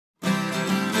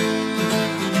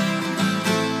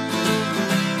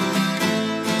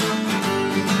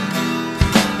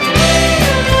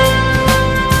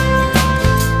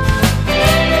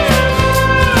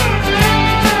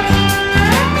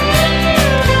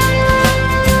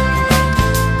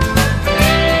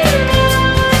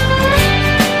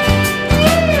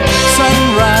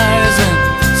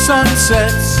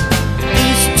Sunsets,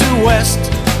 east to west,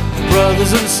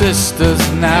 brothers and sisters,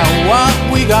 now what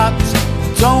we got,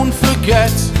 don't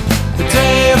forget. A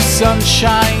day of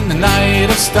sunshine, a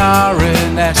night of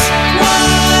starriness.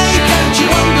 Why can't you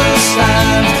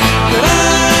understand that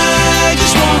I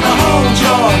just wanna hold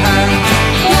your hand?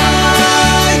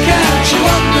 Why can't you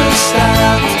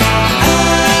understand?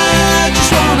 I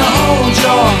just wanna hold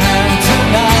your hand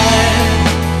tonight.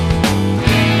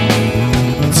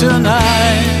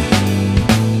 Tonight.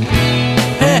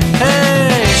 Hey,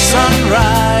 hey, sun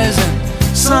rising,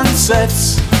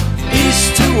 sunsets,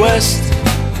 east to west,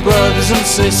 brothers and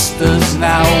sisters,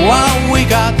 now what we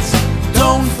got,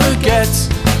 don't forget.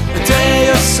 A day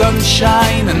of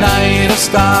sunshine, a night of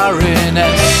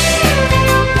starriness.